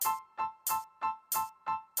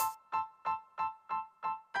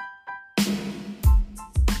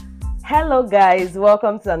Hello, guys.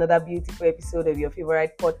 Welcome to another beautiful episode of your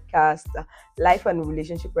favorite podcast, Life and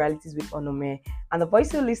Relationship Realities with Onome. And the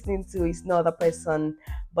voice you're listening to is no other person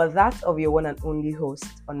but that of your one and only host,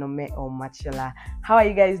 Onome Omachola. How are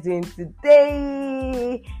you guys doing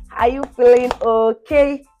today? Are you feeling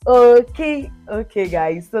okay? Okay,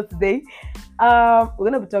 guys. So today, we're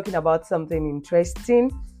going to be talking about something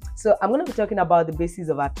interesting. So I'm going to be talking about the basis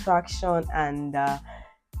of attraction and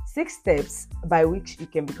 6 steps by which you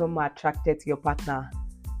can become more attracted to your partner.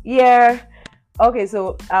 Yeah. Okay,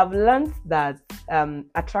 so I've learned that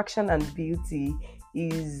attraction and beauty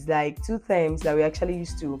is like two terms that we actually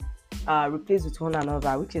used to replace with one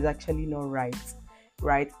another, which is actually not right.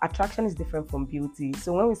 Right? Attraction is different from beauty.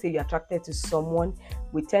 So when we say you're attracted to someone,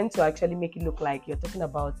 we tend to actually make it look like you're talking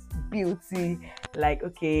about beauty, like,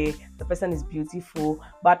 okay, the person is beautiful.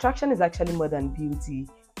 But attraction is actually more than beauty.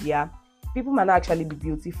 Yeah. People might not actually be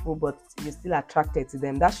beautiful, but you're still attracted to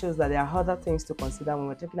them. That shows that there are other things to consider when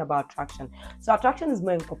we're talking about attraction. So attraction is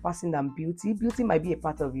more encompassing than beauty. Beauty might be a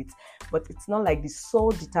part of it, but it's not like the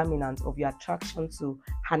sole determinant of your attraction to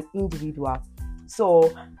an individual.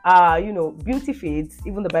 So, beauty fades.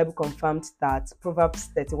 Even the Bible confirmed that.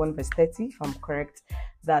 Proverbs 31 verse 30, if I'm correct,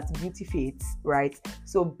 that beauty fades, right?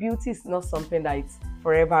 So beauty is not something that is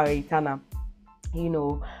forever or eternal.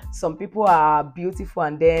 Some people are beautiful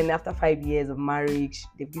and then after 5 years of marriage,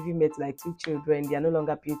 they've given birth to like 2 children, they are no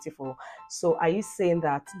longer beautiful. So are you saying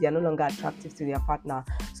that they are no longer attractive to their partner?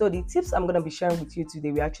 So the tips I'm going to be sharing with you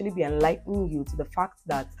today will actually be enlightening you to the fact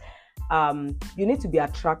that you need to be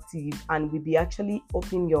attractive, and we'll be actually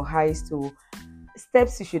opening your eyes to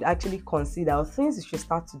steps you should actually consider, or things you should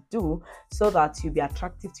start to do so that you'll be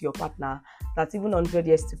attractive to your partner, that even 100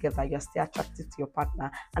 years together you're still attractive to your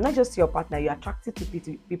partner. And not just to your partner, you're attractive to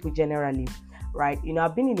people generally, right?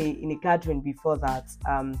 I've been in a gathering before that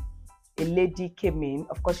a lady came in.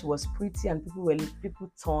 Of course, she was pretty, and people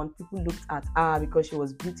looked at her because she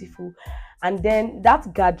was beautiful. And then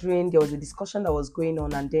that gathering, there was a discussion that was going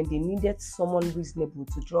on, and then they needed someone reasonable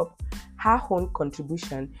to drop her own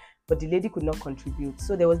contribution, but the lady could not contribute.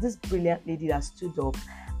 So there was this brilliant lady that stood up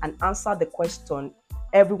and answered the question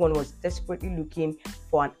everyone was desperately looking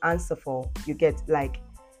for an answer for. You get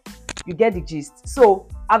the gist. So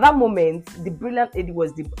at that moment, the brilliant lady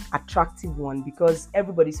was the attractive one because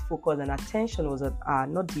everybody's focus and attention was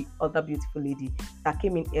on not the other beautiful lady that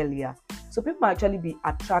came in earlier. So people might actually be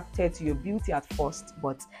attracted to your beauty at first,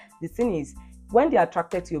 but the thing is, when they're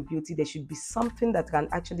attracted to your beauty, there should be something that can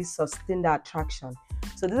actually sustain that attraction.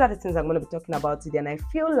 So these are the things I'm going to be talking about today, and I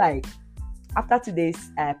feel like after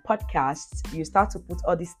today's podcast, you start to put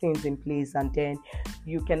all these things in place, and then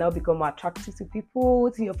you can now become more attractive to people,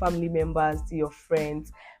 to your family members, to your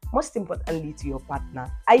friends, most importantly to your partner.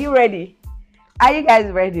 Are you ready? Are you guys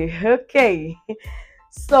ready? Okay.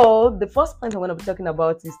 So the first point I'm going to be talking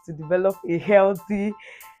about is to develop a healthy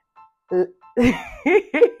So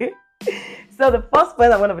the first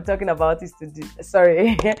point I want to be talking about is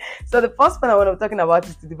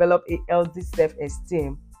to develop a healthy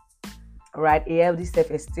self-esteem. Right, a healthy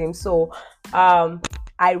self-esteem. So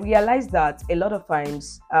I realized that a lot of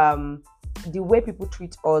times the way people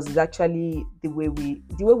treat us is actually the way we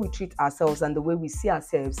treat ourselves, and the way we see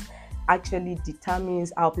ourselves actually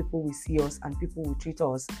determines how people will see us and people will treat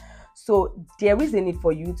us. So there is a need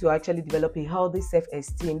for you to actually develop a healthy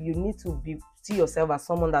self-esteem. You need to see yourself as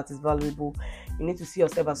someone that is valuable. You need to see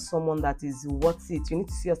yourself as someone that is worth it. You need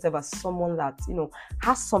to see yourself as someone that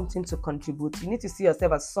has something to contribute. You need to see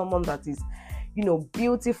yourself as someone that is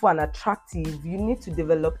beautiful and attractive. You need to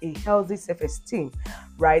develop a healthy self-esteem,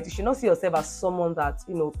 right? You should not see yourself as someone that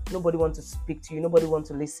nobody wants to speak to you, nobody wants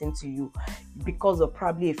to listen to you because of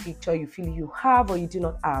probably a feature you feel you have or you do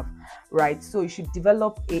not have, right? So you should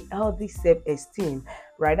develop a healthy self-esteem,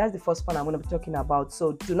 right? That's the first one I'm going to be talking about.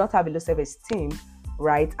 So do not have a low self-esteem,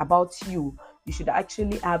 right, about you. You should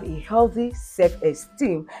actually have a healthy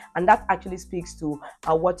self-esteem, and that actually speaks to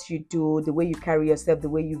what you do, the way you carry yourself, the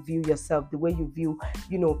way you view yourself, the way you view,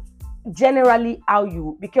 generally how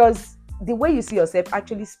you, because the way you see yourself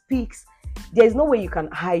actually speaks. There's no way you can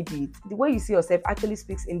hide it. The way you see yourself actually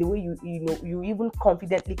speaks in the way you even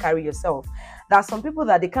confidently carry yourself. There are some people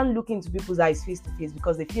that they can't look into people's eyes face to face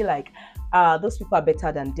because they feel like those people are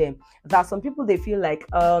better than them. There are some people they feel like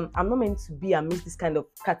I'm not meant to be amidst this kind of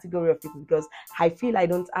category of people because I feel I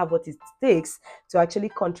don't have what it takes to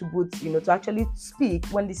actually contribute, to actually speak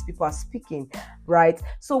when these people are speaking, right?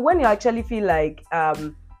 So when you actually feel like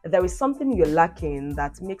there is something you're lacking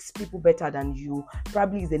that makes people better than you,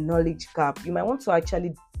 probably is a knowledge gap. You might want to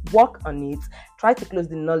actually work on it, try to close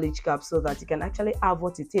the knowledge gap so that you can actually have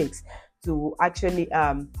what it takes to actually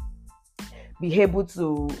be able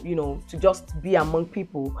to, to just be among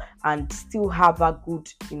people and still have a good,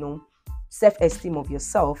 self-esteem of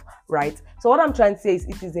yourself, right? So what I'm trying to say is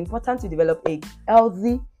it is important to develop a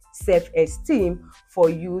healthy self-esteem for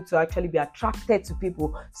you to actually be attracted to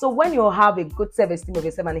people. So when you have a good self-esteem of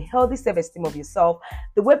yourself and a healthy self-esteem of yourself,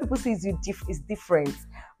 the way people see you is different,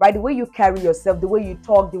 right? The way you carry yourself, the way you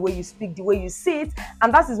talk, the way you speak, the way you sit.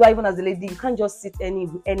 And that is why even as a lady, you can't just sit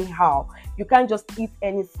anyhow. You can't just eat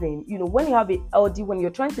anything. When you have when you're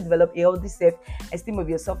trying to develop a healthy self-esteem of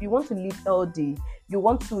yourself, you want to live healthy. You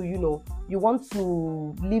want to, you want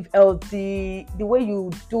to live healthy. The way you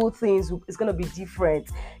do things is going to be different.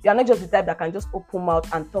 You're not just the type that can just open mouth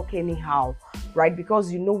and talk anyhow, right?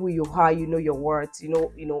 Because you know who you are, you know your worth, you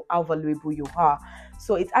know how valuable you are.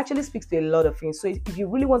 So it actually speaks to a lot of things. So if you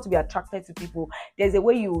really want to be attracted to people, there's a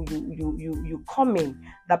way you come in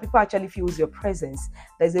that people actually feels your presence.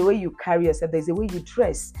 There's a way you carry yourself. There's a way you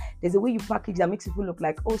dress. There's a way you package that makes people look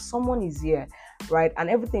like, oh, someone is here, right? And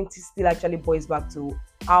everything still actually boils back to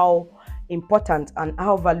how important and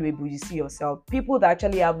how valuable you see yourself. People that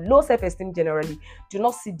actually have low self-esteem generally do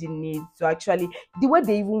not see the need to actually, the way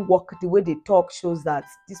they even walk, the way they talk shows that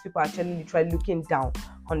these people are actually literally looking down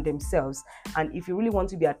on themselves. And if you really want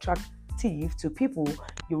to be attractive to people,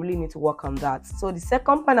 you really need to work on that. So the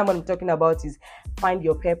second point I'm going to be talking about is find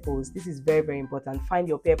your purpose. This is very, very important. Find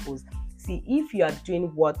your purpose. See, if you are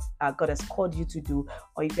doing what God has called you to do,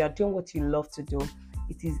 or if you are doing what you love to do,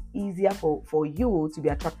 it is easier for you to be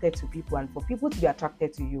attracted to people and for people to be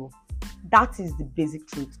attracted to you. That is the basic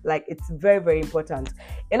truth. Like, it's very, very important.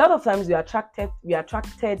 A lot of times we are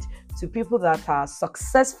attracted to people that are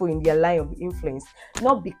successful in their line of influence,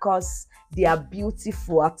 not because they are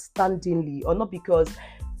beautiful outstandingly, or not because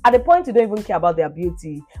at the point you don't even care about their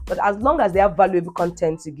beauty, but as long as they have valuable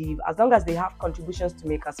content to give, as long as they have contributions to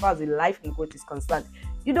make as far as the life and growth is concerned,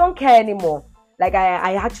 you don't care anymore. Like,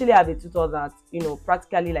 I actually have a tutor that,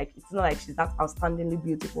 practically, like, it's not like she's that outstandingly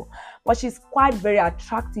beautiful, but she's quite very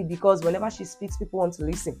attractive because whenever she speaks, people want to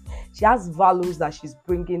listen. She has values that she's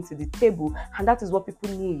bringing to the table, and that is what people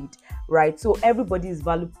need, right? So everybody is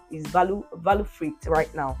value freaked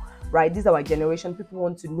right now, right? This is our generation. People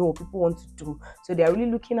want to know, people want to do. So they are really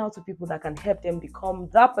looking out to people that can help them become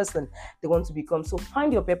that person they want to become. So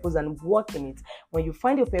find your purpose and work in it. When you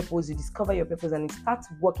find your purpose, you discover your purpose and you start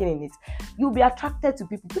working in it, you'll be attracted to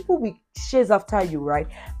people. People will chase after you, right?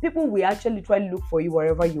 People will actually try to look for you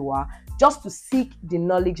wherever you are, just to seek the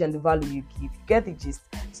knowledge and the value you give. You get the gist?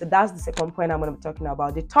 So that's the second point I'm going to be talking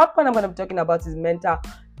about. The third point I'm going to be talking about is mental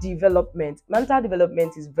development. Mental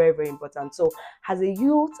development is very, very important. So as a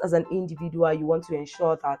youth, as an individual, you want to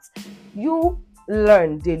ensure that you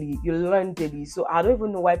learn daily. So I don't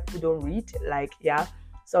even know why people don't read. Like, yeah,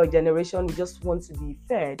 so our generation, we just want to be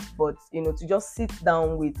fed, but to just sit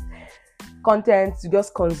down with content, to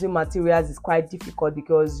just consume materials is quite difficult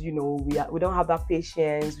because we don't have that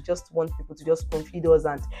patience. We just want people to just feed us,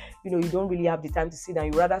 and you don't really have the time to sit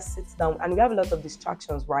down. You rather sit down, and we have a lot of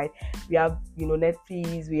distractions, right? We have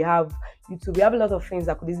Netflix, we have YouTube, we have a lot of things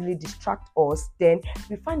that could easily distract us. Then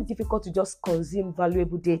we find it difficult to just consume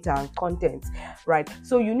valuable data and content, right?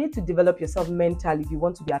 So you need to develop yourself mentally if you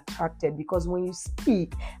want to be attracted, because when you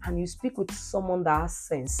speak and you speak with someone that has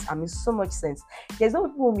sense, I mean so much sense, there's no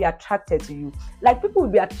people will be attracted to you. Like, people will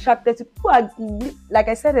be attracted to people are, like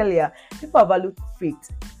I said earlier, people are value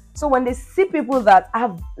freaked. So when they see people that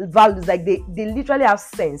have values, like they literally have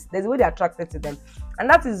sense, there's a way they're attracted to them. And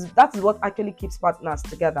that is what actually keeps partners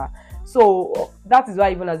together. So that is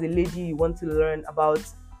why even as a lady, you want to learn about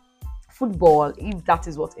football if that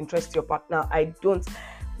is what interests your partner. I don't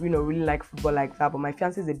really like football like that, but my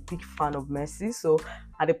fiance is a big fan of Messi. So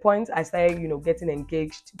at the point I started, getting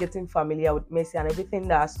engaged, getting familiar with Messi and everything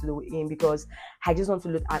that has to do with him, because I just want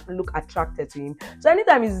to look attracted to him. So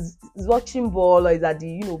anytime he's watching ball or is at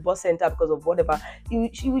the bus center because of whatever,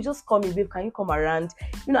 she will just call me, babe, can you come around?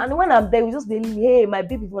 And when I'm there, we just believe, hey, my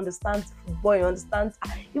babe even understands football, you understand?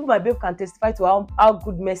 Even my babe can testify to how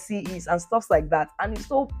good Messi is and stuff like that. And he's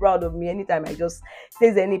so proud of me anytime I just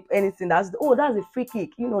says anything that's a free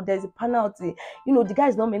kick, there's a penalty, the guy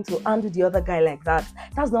is not meant to handle the other guy like that.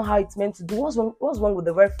 That's not how it's meant to do. What's wrong with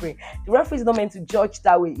the referee? The referee is not meant to judge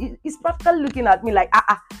that way. He's practically looking at me like,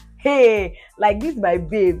 hey, like, this is my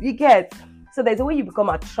babe. You get? So there's a way you become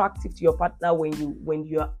attractive to your partner when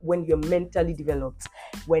you're mentally developed.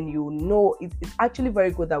 When it's actually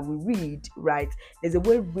very good that we read, right? There's a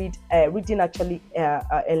way reading actually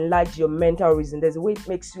enlarge your mental reason. There's a way it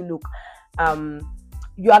makes you look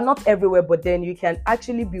you are not everywhere, but then you can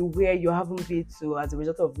actually be where you haven't been to as a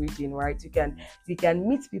result of reading, right? You can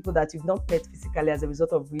meet people that you've not met physically as a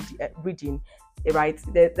result of reading, right?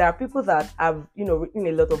 There are people that have written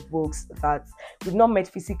a lot of books that you've not met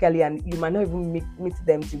physically, and you might not even meet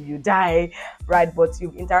them till you die, right? But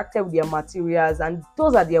you've interacted with their materials, and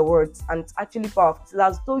those are their words, and it's actually powerful. It's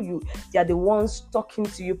as though they are the ones talking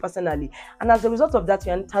to you personally, and as a result of that,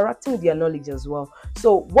 you're interacting with their knowledge as well.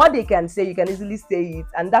 So what they can say, you can easily say it,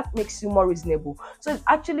 and that makes you more reasonable. So it's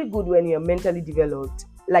actually good when you're mentally developed.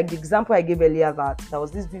 Like the example I gave earlier, that there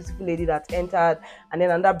was this beautiful lady that entered, and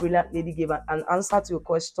then another brilliant lady gave an answer to a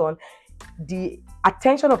question. The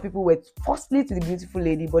attention of people were firstly to the beautiful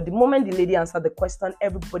lady, but the moment the lady answered the question,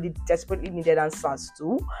 everybody desperately needed answers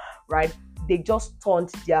too, right? They just turned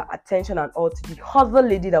their attention and all to the other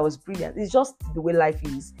lady that was brilliant. It's just the way life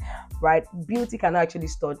is, right? Beauty can actually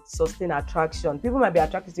sustain attraction. People might be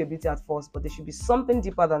attracted to your beauty at first, but there should be something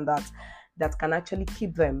deeper than that that can actually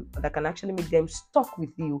keep them, that can actually make them stuck with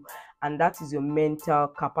you, and that is your mental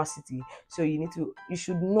capacity. So you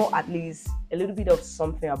should know at least a little bit of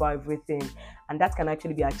something about everything, and that can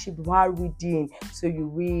actually be achieved while reading. So you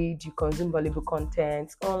read, you consume valuable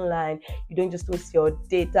content online, you don't just waste your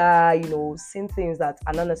data, seeing things that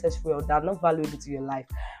are not necessary or that are not valuable to your life,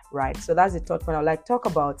 right? So that's the third point I would like to talk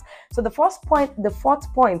about. So the fourth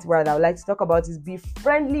point where I would like to talk about is be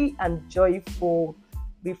friendly and joyful.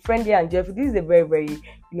 Be friendly and joyful. This is a very, very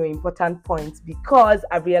important point, because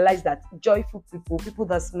I realized that joyful people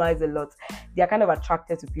that smiles a lot, they are kind of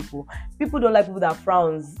attracted to people. People don't like people that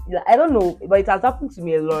frowns. I don't know, but it has happened to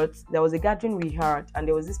me a lot. There was a gathering we had, and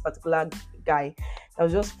there was this particular guy that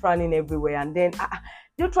was just frowning everywhere, and then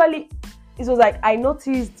literally it was like I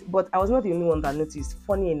noticed, but I was not the only one that noticed.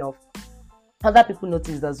 Funny enough, other people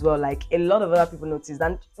noticed as well. Like a lot of other people noticed,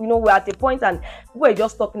 and we're at a point and people were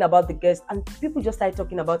just talking about the guest, and people just started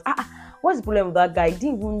talking about what's the problem with that guy? He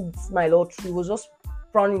didn't even smile all through. He was just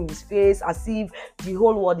frowning his face as if the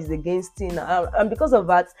whole world is against him, and because of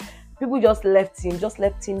that, people just left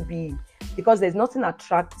him be, because there's nothing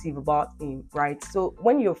attractive about him, right? So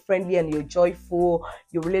when you're friendly and you're joyful,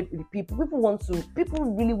 you relate with people people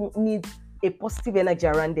really need a positive energy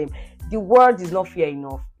around them. The world is not fair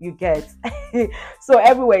enough, you get. So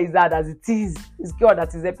everywhere is that as it is. It's God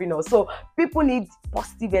that is helping us. So people need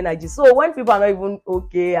positive energy. So when people are not even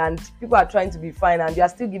okay and people are trying to be fine and you are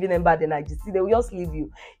still giving them bad energy, see, they will just leave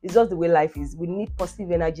you. It's just the way life is. We need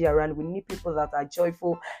positive energy around. We need people that are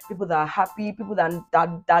joyful, people that are happy, people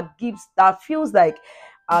that feels like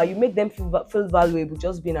you make them feel valuable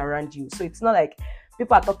just being around you. So it's not like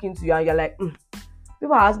people are talking to you and you're like,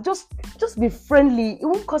 people are just be friendly. It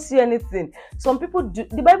won't cost you anything. Some people do.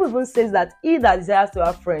 The Bible even says that he that desires to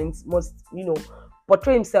have friends must,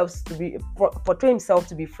 portray himself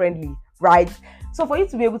to be friendly, right? So for you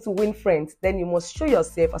to be able to win friends, then you must show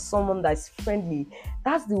yourself as someone that is friendly.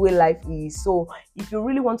 That's the way life is. So if you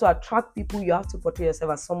really want to attract people, you have to portray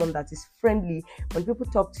yourself as someone that is friendly. When people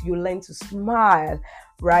talk to you, learn to smile,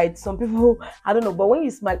 right? Some people, I don't know, but when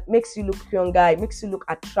you smile, it makes you look younger, it makes you look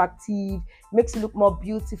attractive, it makes you look more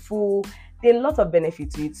beautiful. There are a lot of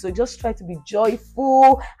benefits to it. So just try to be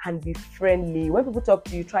joyful and be friendly. When people talk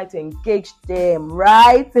to you, try to engage them,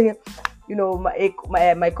 right?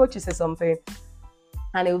 My coach says something,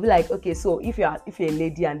 and it will be like, okay, so if you're a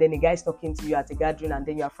lady and then a guy is talking to you at a gathering and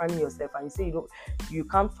then you're finding yourself and you say you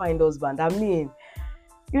can't find husband. I mean,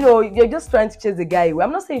 you're just trying to chase the guy away.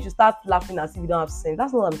 I'm not saying you should start laughing as if you don't have sense.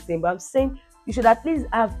 That's not what I'm saying. But I'm saying you should at least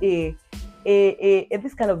have a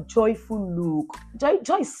this kind of joyful look.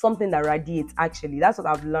 Joy is something that radiates. Actually, that's what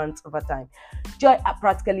I've learned over time. Joy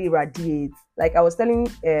practically radiates. Like I was telling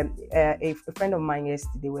a friend of mine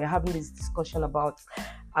yesterday, we were having this discussion about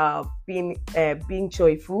being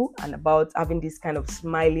joyful and about having this kind of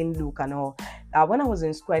smiling look and all. When I was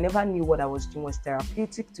in school, I never knew what I was doing was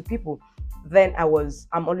therapeutic to people. Then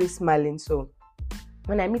I'm always smiling. So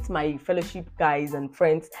when I meet my fellowship guys and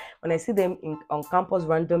friends, when I see them on campus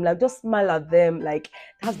random, like just smile at them, like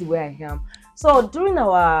that's the way I am. So during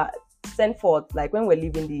our send forth, like when we're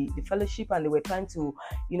leaving the fellowship and they were trying to,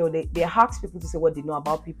 they asked people to say what they know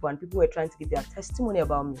about people, and people were trying to give their testimony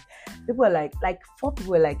about me. People were like 4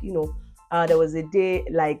 people were like, there was a day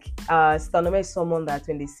like Stanome is someone that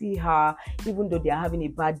when they see her, even though they are having a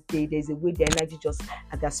bad day, there's a way their energy just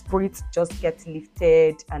and their spirits just get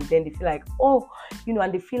lifted, and then they feel like,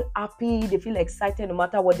 and they feel happy, they feel excited no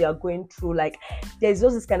matter what they are going through. Like there's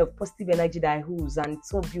just this kind of positive energy that I ooze, and it's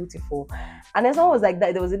so beautiful. And then someone was like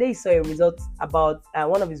that. There was a day he saw a result about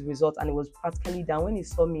one of his results, and it was practically done. When he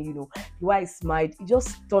saw me, the way I smiled, it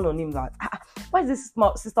just dawned on him that why is this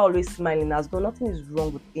sister always smiling? As though nothing is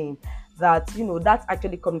wrong with him. that that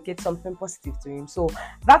actually communicates something positive to him. So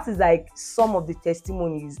that is like some of the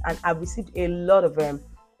testimonies, and I've received a lot of them.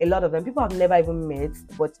 A lot of them, people I've never even met,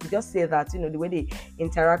 but they just say that the way they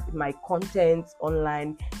interact with my content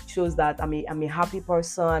online shows that I'm a happy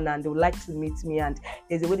person, and they would like to meet me, and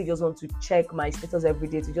there's a way they just want to check my status every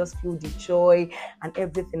day to just feel the joy and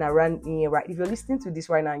everything around me, right? If you're listening to this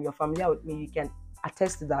right now and you're familiar with me, you can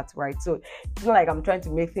attest to that, right? So it's not like I'm trying to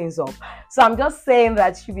make things up. So I'm just saying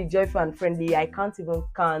that she be joyful and friendly. I can't even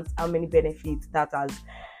count how many benefits that has,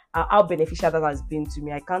 how beneficial that has been to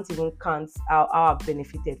me. I can't even count how I've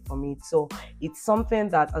benefited from it. So it's something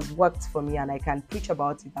that has worked for me, and I can preach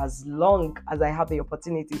about it as long as I have the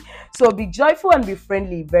opportunity. So be joyful and be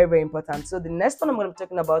friendly, very, very important. So the next one I'm going to be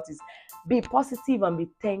talking about is be positive and be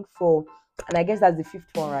thankful. And I guess that's the fifth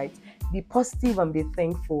one, right? Be positive and be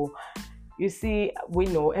thankful. You see, we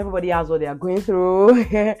know everybody has what they are going through,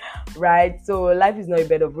 right? So life is not a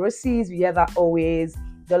bed of roses. We hear that always.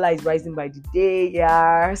 Dollar is rising by the day,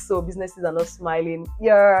 yeah. So businesses are not smiling,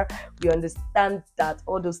 yeah. We understand that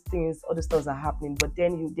all those things, all those stuff are happening, but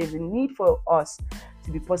then there's a need for us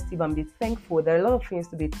to be positive and be thankful. There are a lot of things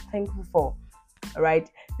to be thankful for. Right.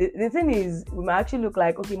 The thing is, we might actually look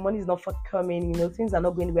like, okay, money is not forthcoming, things are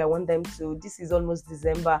not going where I want them to. This is almost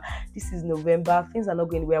December, this is November, things are not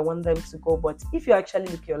going where I want them to go. But if you actually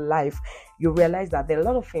look at your life, you realize that there are a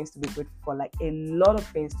lot of things to be grateful for, like a lot of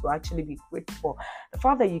things to actually be grateful for. The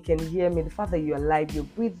fact that you can hear me, the fact that you're alive, you're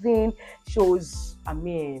breathing, shows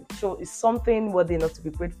it's something worthy enough to be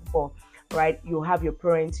grateful for. Right, you have your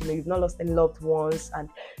parents, you've not lost any loved ones, and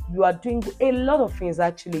you are doing a lot of things.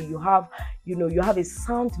 Actually, you have a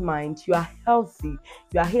sound mind, you are healthy,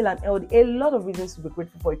 you are hale and healthy. A lot of reasons to be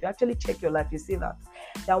grateful for. If you actually check your life, you see that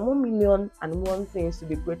there are 1,000,001 things to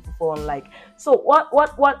be grateful for. So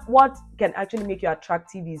what can actually make you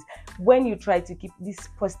attractive is when you try to keep this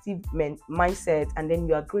positive mindset, and then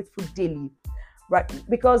you are grateful daily, right?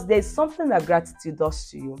 Because there's something that gratitude does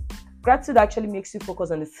to you. Gratitude actually makes you focus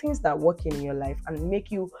on the things that are working in your life, and make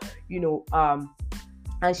you,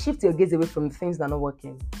 and shift your gaze away from the things that are not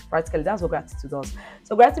working. Practically, that's what gratitude does.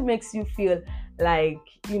 So gratitude makes you feel like,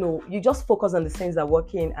 you just focus on the things that are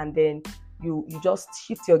working, and then you just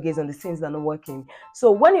shift your gaze on the things that are not working. So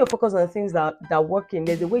when you're focused on the things that are working,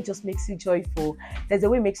 there's a way it just makes you joyful. There's a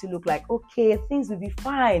way it makes you look like, okay, things will be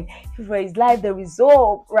fine. If there is life, there is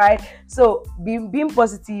hope, right? So being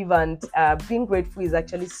positive and being grateful is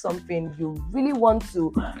actually something you really want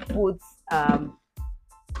to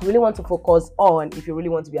focus on if you really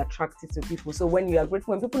want to be attractive to people. So when you are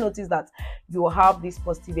grateful, when people notice that you have this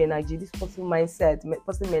positive energy, this positive mindset,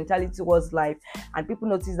 positive mentality towards life, and people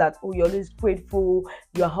notice that, oh, you're always grateful,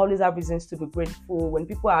 you always have reasons to be grateful. When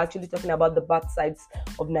people are actually talking about the bad sides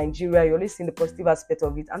of Nigeria, you're always seeing the positive aspect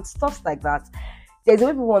of it and stuff like that. There's a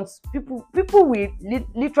way people will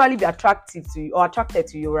literally be attracted to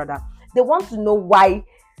you rather. They want to know why.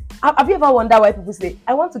 Have you ever wondered why people say,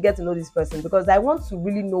 I want to get to know this person because I want to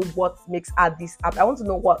really know what makes her this up. I want to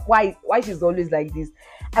know why she's always like this.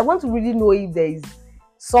 I want to really know if there is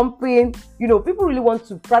something, people really want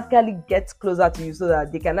to practically get closer to you so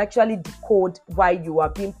that they can actually decode why you are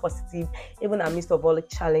being positive, even amidst of all the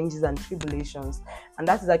challenges and tribulations. And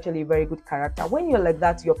that is actually a very good character. When you're like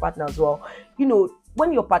that to your partner as well,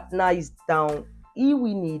 when your partner is down, he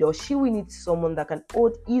will need or she will need someone that can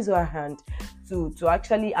hold his or her hand to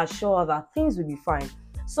actually assure that things will be fine.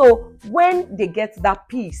 So when they get that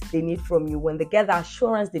peace they need from you, when they get the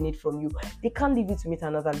assurance they need from you, they can't leave you to meet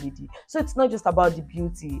another lady. So it's not just about the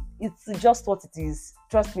beauty, it's just what it is.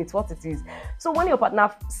 Trust me, it's what it is. So when your partner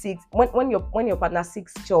seeks when your partner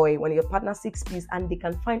seeks joy, when your partner seeks peace, and they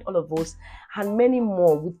can find all of those and many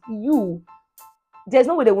more with you, there's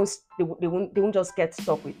no way they won't just get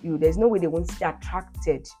stuck with you. There's no way they won't stay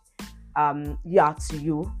attracted to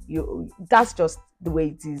you. That's just the way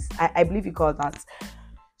it is. I believe you call that.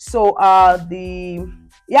 So I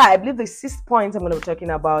believe the sixth point I'm going to be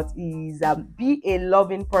talking about is be a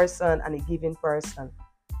loving person and a giving person.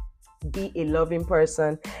 Be a loving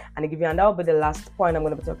person and a giving, and that will be the last point I'm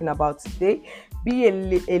going to be talking about today. Be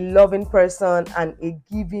a loving person and a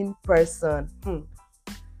giving person.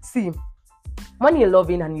 See, when you're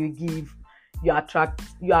loving and you give, you're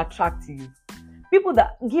attractive. People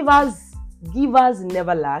that givers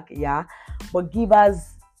never lack, yeah, but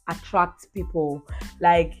givers attract people.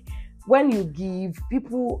 Like when you give,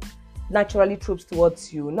 people naturally troops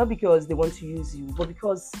towards you, not because they want to use you, but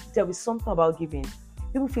because there is something about giving.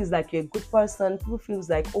 People feels like you're a good person. People feels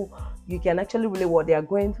like, oh, you can actually relate what they are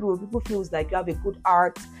going through. People feels like you have a good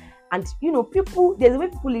heart. And there's a way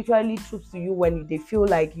people literally troops to you when they feel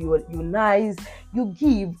like you're nice, you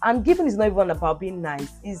give, and giving is not even about being nice.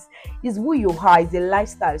 Is who you are, is a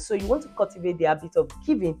lifestyle. So you want to cultivate the habit of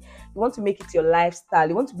giving. You want to make it your lifestyle.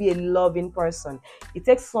 You want to be a loving person. It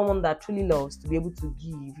takes someone that truly loves to be able to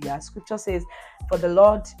give. Yeah, scripture says, for the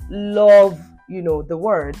Lord love, the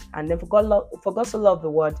word, and then for God so loved the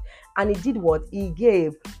word, and he did what? He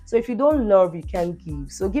gave. So if you don't love, you can't give.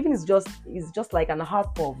 So giving is just like an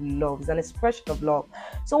outpour of love. It's an expression of love.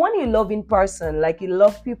 So when you love in person, like you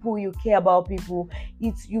love people, you care about people,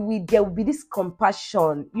 there will be this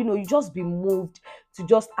compassion. You just be moved to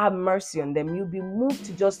just have mercy on them. You'll be moved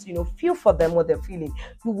to just feel for them what they're feeling.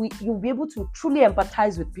 You'll be able to truly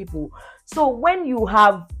empathize with people. So when you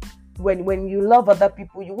have when you love other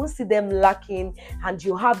people, you won't see them lacking, and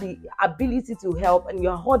you have the ability to help, and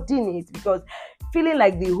you're holding it because feeling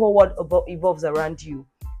like the whole world evolves around you,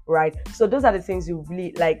 right? So those are the things you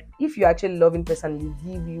really like. If you actually loving person,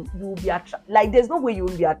 you will be like, there's no way you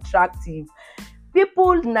will be attractive.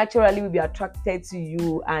 People naturally will be attracted to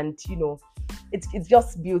you, and it's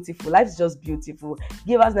just beautiful. Life is just beautiful.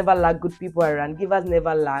 Givers never lack good people around. Givers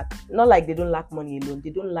never lack. Not like they don't lack money alone. They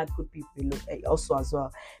don't lack good people alone, also as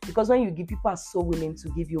well. Because when you give, people are so willing to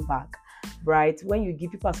give you back, right? When you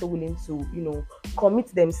give, people are so willing to commit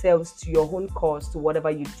themselves to your own cause, to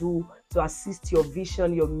whatever you do, to assist your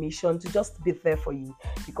vision, your mission, to just be there for you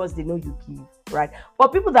because they know you give, right?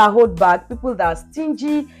 But people that hold back, people that are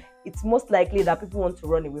stingy, it's most likely that people want to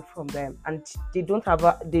run away from them, and they don't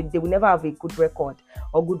have they will never have a good record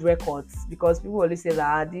or good records, because people always say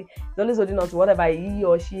that they're always holding on to whatever he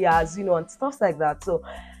or she has, and stuff like that. So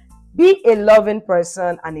be a loving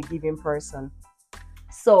person and a giving person.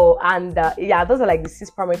 So, and those are like the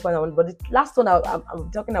 6 primary points I want. But the last one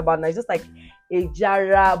I'm talking about now is just like a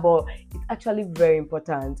jara, but it's actually very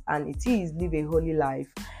important, and it is live a holy life.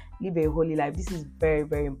 Live a holy life. This is very,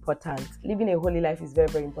 very important. Living a holy life is very,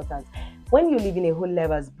 very important. When you live in a holy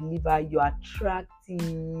life as a believer, you're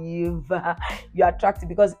attractive. You're attractive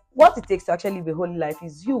because what it takes to actually live a holy life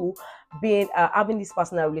is you being having this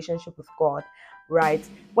personal relationship with God, right?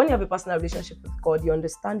 When you have a personal relationship with God, you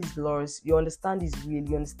understand His laws, you understand His will,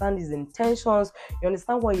 you understand His intentions, you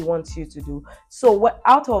understand what He wants you to do. So,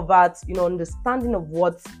 out of that, understanding of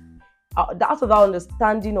what out of that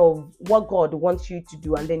understanding of what God wants you to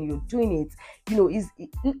do, and then you're doing it,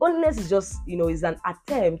 holiness is just, is an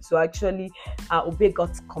attempt to actually obey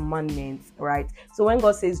God's commandments, right? So when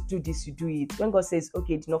God says do this, you do it. When God says,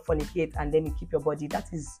 okay, do not fornicate, and then you keep your body,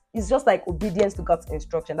 it's just like obedience to God's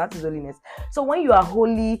instruction. That is holiness. So when you are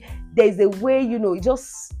holy, there's a way,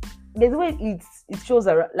 there's a way it shows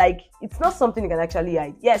like it's not something you can actually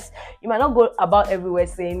hide. Yes, you might not go about everywhere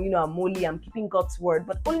saying, I'm holy, I'm keeping God's word,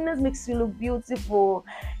 but holiness makes you look beautiful.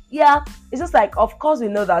 Yeah, it's just like, of course we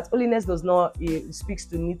know that holiness does not speaks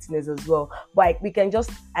to neatness as well, but I can just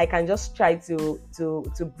try to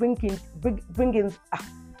bring in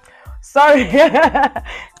sorry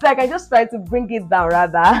so I can just try to bring it down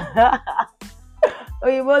rather.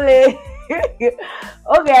 Okay,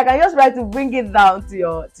 I can just try to bring it down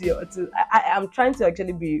I'm trying to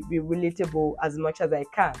actually be relatable as much as I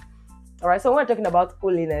can. All right, so when we're talking about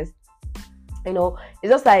holiness, it's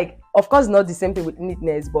just like, of course, not the same thing with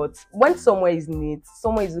neatness, but when somewhere is neat,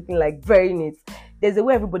 somewhere is looking like very neat, there's a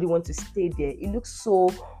way everybody wants to stay there. It looks so,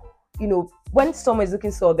 when someone is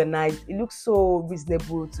looking so organized, it looks so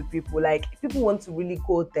reasonable to people. Like, people want to really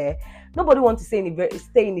go there. Nobody wants to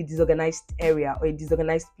stay in a disorganized area or a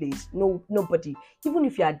disorganized place. No, nobody. Even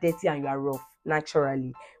if you are dirty and you are rough,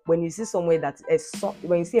 naturally, when you see somewhere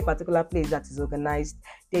when you see a particular place that is organized,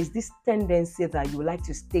 there's this tendency that you would like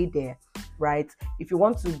to stay there, right? If you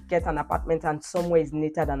want to get an apartment and somewhere is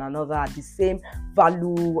neater than another at the same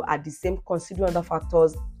value, at the same, considering other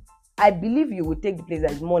factors, I believe you will take the place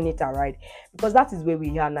that is more neater, right? Because that is where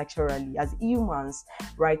we are naturally as humans,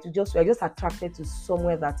 right? We're just attracted to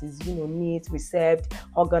somewhere that is, neat, reserved,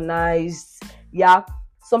 organized. Yeah.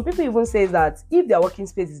 Some people even say that if their working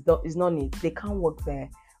space is not neat, they can't work there,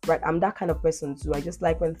 right? I'm that kind of person too. I just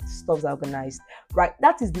like when stuff's are organized, right?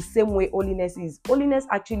 That is the same way holiness is. Holiness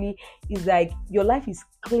actually is like your life is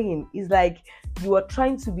clean. It's like you are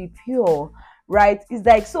trying to be pure, right? It's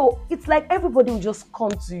like everybody will just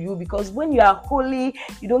come to you, because when you are holy,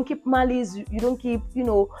 you don't keep malice, you don't keep,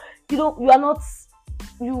 you are not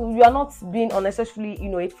being unnecessarily,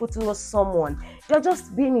 hateful towards someone. You're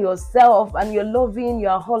just being yourself, and you're loving,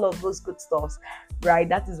 you're all of those good stuffs, right?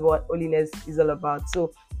 That is what holiness is all about.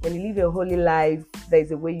 So when you live a holy life, there is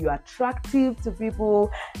a way you're attractive to people,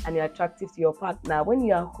 and you're attractive to your partner. When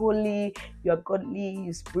you are holy, you're godly,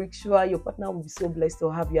 you're spiritual, your partner will be so blessed to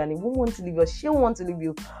have you, and he won't want to leave you, she won't want to leave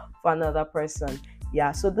you for another person.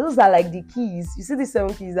 Yeah, so those are like the keys. You see, these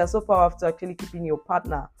 7 keys are so powerful to actually keeping your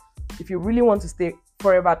partner. If you really want to stay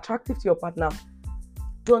forever attractive to your partner,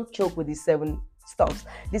 don't choke with these 7 stuffs,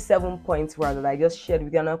 these 7 points rather that I just shared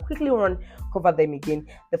with you, and I'll quickly cover them again.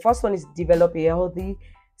 The first one is develop a healthy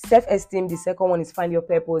self-esteem. The second one is find your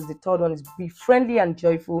purpose. The third one is be friendly and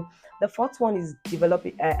joyful. The fourth one is develop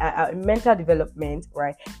mental development,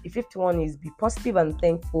 right? The fifth one is be positive and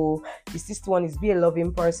thankful. The sixth one is be a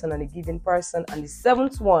loving person and a giving person. And the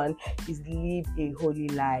seventh one is live a holy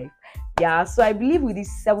life. Yeah, so I believe with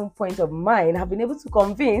these 7 points of mine, I've been able to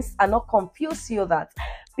convince and not confuse you that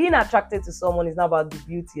being attracted to someone is not about the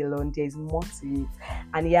beauty alone. There is more to it.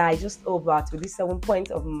 And yeah, I just hope that with these 7 points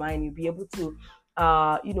of mine, you'll be able to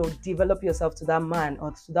develop yourself to that man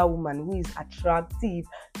or to that woman who is attractive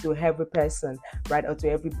to every person, right? Or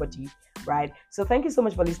to everybody, right? So thank you so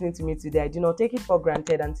much for listening to me today. I do not take it for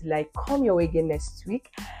granted until I come your way again next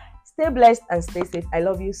week. Stay blessed and stay safe. I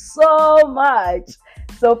love you so much.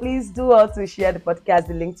 So please do also share the podcast,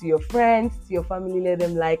 the link to your friends, to your family. Let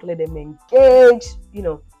them let them engage,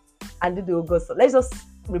 and do the gospel. Let's just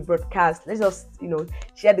rebroadcast. Let's just,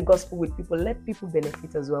 share the gospel with people. Let people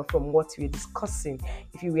benefit as well from what we're discussing.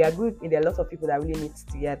 If you agree with me, there are a lot of people that really need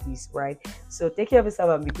to hear this, right? So take care of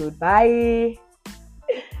yourself and be good. Bye.